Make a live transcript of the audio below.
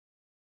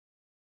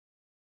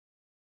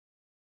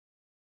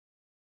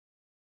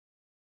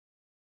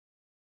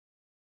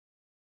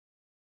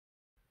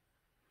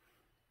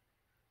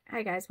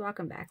Hi guys,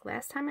 welcome back.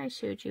 Last time I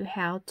showed you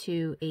how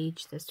to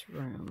age this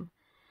room,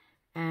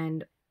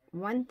 and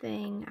one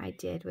thing I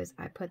did was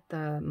I put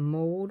the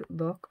mold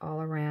look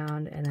all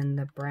around and then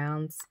the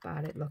brown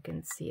spotted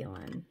looking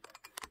ceiling.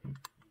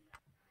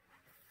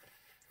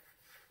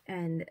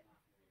 And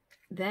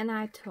then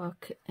I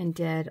took and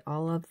did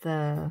all of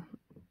the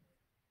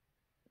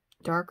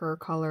darker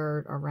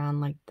colored around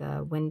like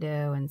the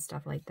window and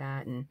stuff like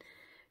that, and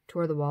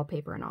tore the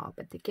wallpaper and all.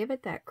 But to give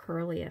it that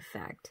curly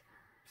effect,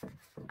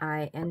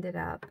 I ended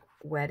up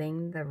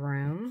wetting the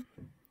room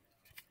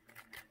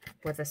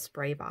with a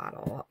spray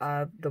bottle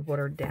of the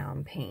watered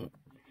down paint.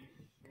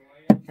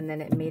 And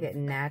then it made it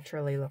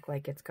naturally look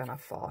like it's gonna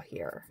fall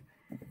here.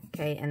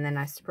 Okay, and then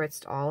I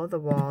spritzed all of the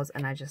walls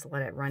and I just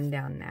let it run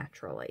down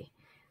naturally.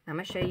 I'm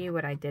gonna show you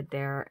what I did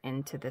there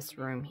into this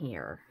room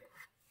here.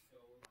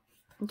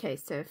 Okay,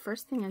 so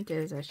first thing I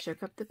did is I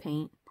shook up the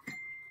paint,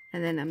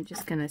 and then I'm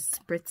just gonna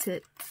spritz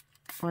it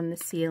on the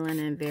ceiling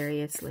in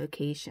various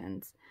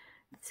locations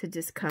to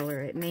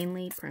discolor it,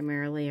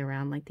 primarily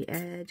around like the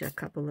edge, a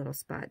couple little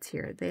spots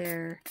here or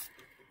there,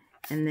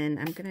 and then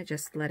I'm gonna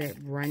just let it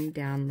run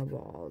down the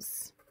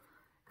walls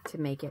to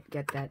make it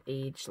get that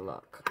aged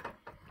look.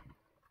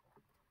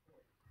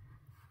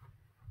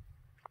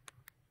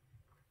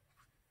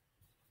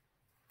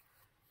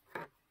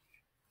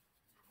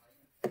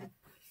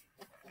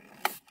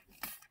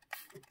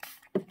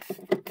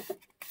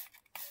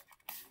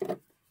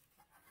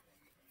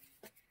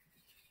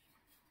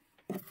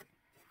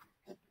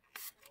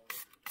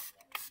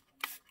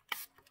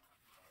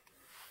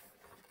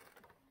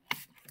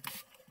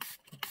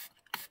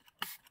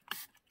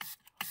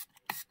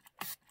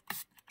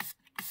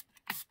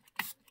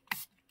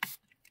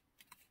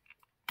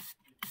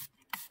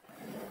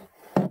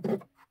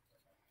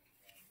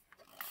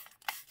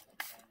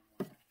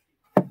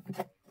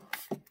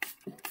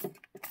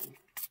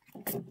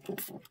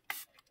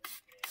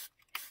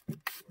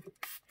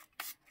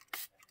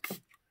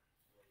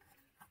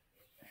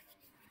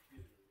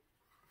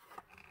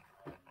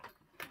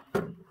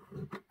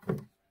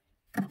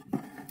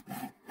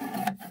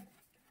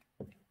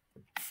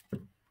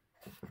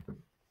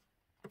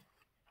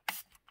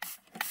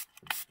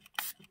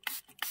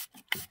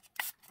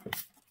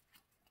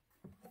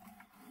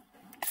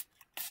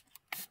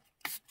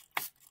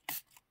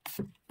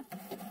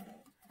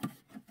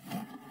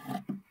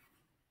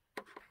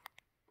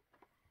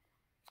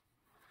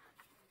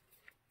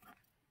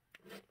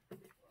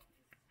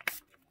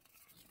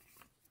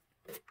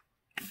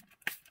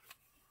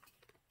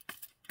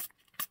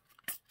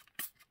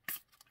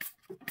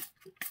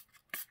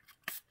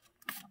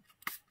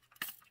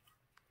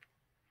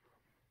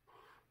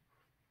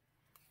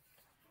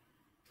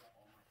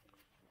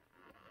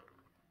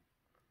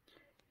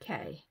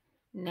 Okay,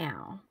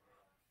 now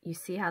you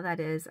see how that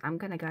is? I'm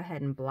gonna go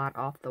ahead and blot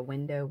off the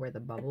window where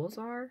the bubbles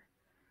are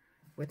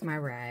with my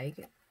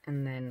rag,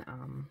 and then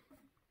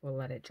we'll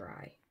let it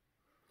dry.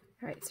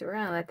 All right, so we're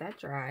gonna let that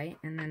dry,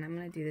 and then I'm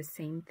gonna do the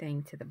same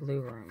thing to the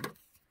blue room.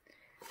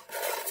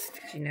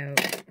 You know,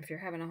 if you're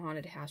having a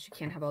haunted house, you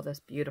can't have all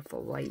this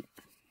beautiful light.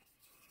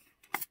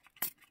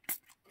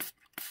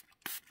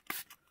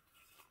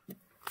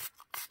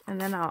 And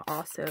then I'll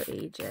also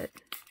age it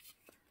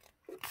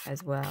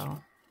as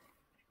well.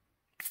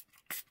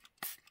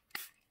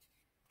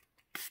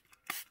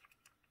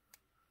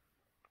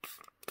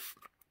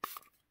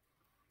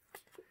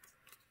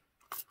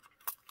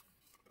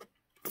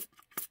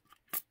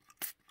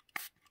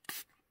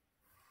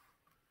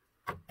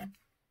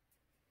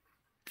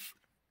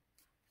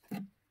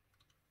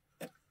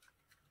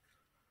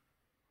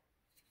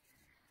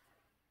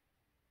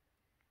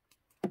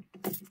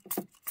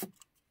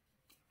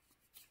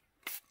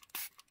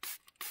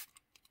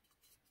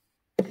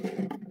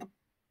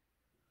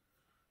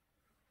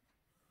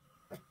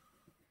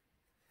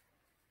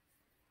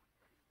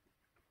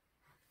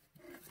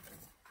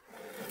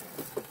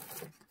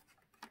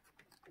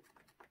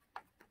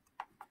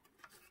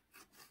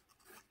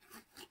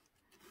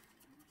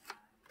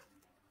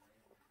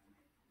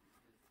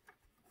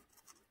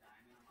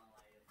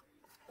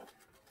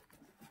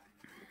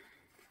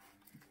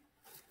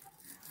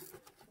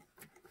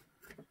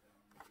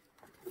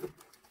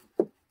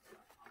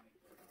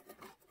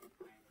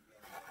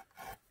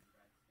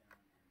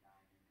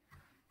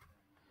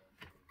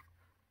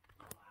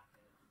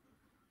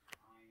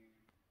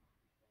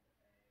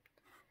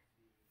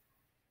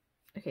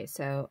 Okay,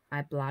 so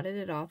I blotted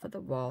it off of the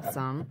wall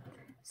some,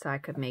 so I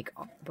could make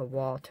the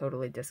wall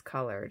totally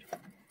discolored.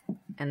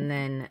 And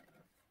then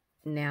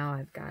now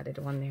I've got it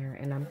on there,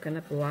 and I'm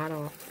gonna blot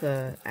off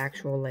the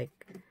actual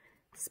like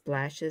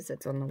splashes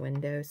that's on the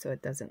window so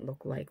it doesn't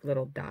look like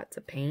little dots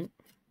of paint.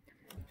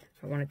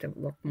 I want it to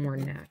look more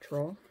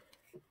natural.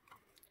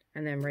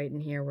 And then right in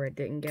here where it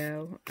didn't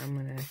go, I'm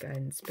gonna go ahead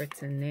and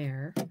spritz in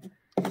there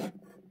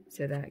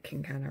so that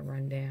can kind of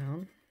run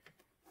down.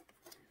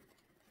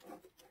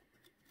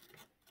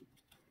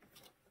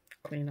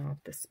 Clean off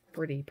the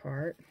pretty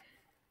part.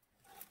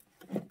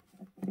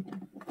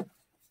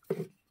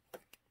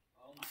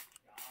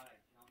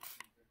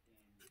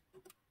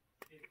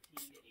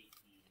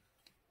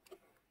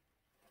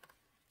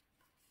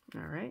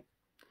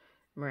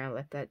 We're gonna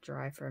let that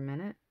dry for a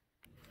minute.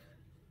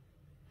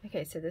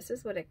 Okay, so this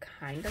is what it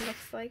kind of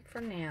looks like for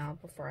now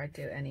before I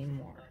do any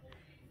more.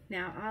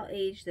 Now I'll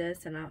age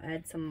this and I'll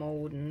add some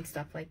mold and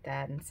stuff like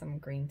that and some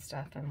green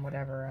stuff and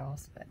whatever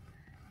else, but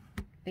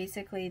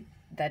basically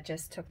that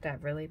just took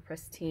that really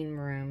pristine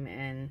room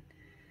and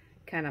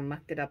kind of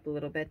mucked it up a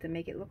little bit to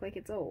make it look like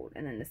it's old.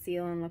 And then the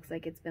ceiling looks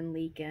like it's been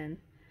leaking.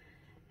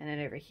 And then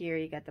over here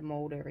you got the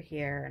mold over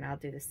here, and I'll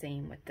do the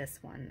same with this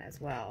one as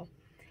well.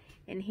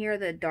 And here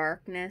the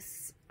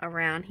darkness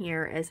around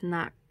here is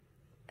not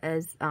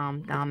as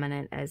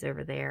dominant as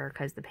over there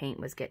because the paint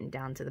was getting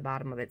down to the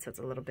bottom of it, so it's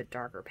a little bit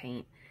darker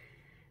paint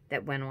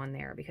that went on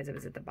there because it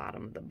was at the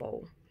bottom of the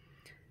bowl.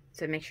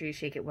 So make sure you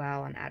shake it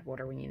well and add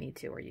water when you need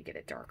to, or you get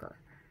it darker.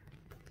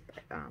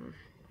 But,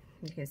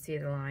 you can see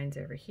the lines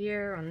over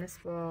here on this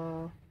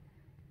wall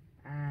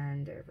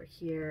and over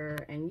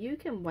here, and you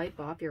can wipe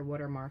off your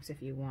watermarks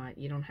if you want.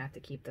 You don't have to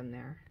keep them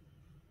there.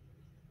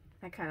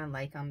 I kind of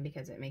like them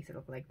because it makes it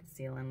look like the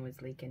ceiling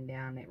was leaking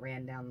down. It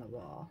ran down the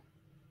wall.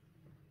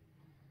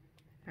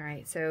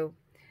 Alright, so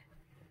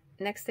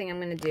next thing I'm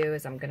going to do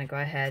is I'm going to go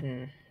ahead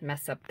and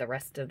mess up the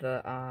rest of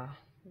the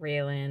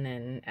railing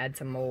and add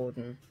some mold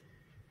and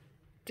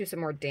do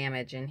some more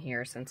damage in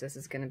here, since this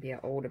is going to be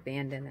an old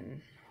abandoned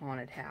and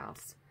haunted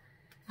house.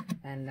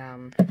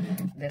 And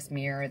this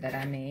mirror that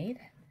I made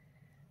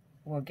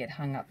will get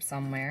hung up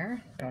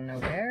somewhere. Don't know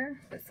where,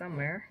 but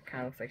somewhere.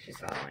 Kind of looks like she's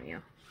following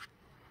you.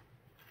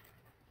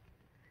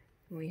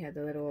 We have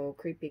the little old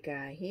creepy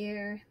guy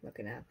here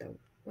looking out the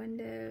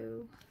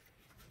window.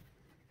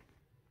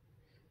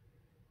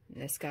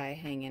 And this guy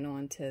hanging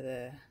onto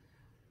the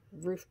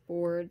roof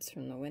boards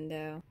from the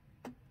window.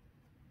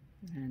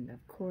 And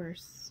of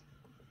course,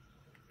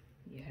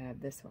 you have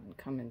this one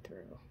coming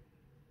through.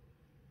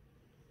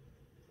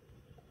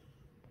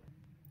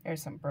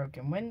 There's some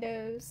broken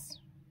windows.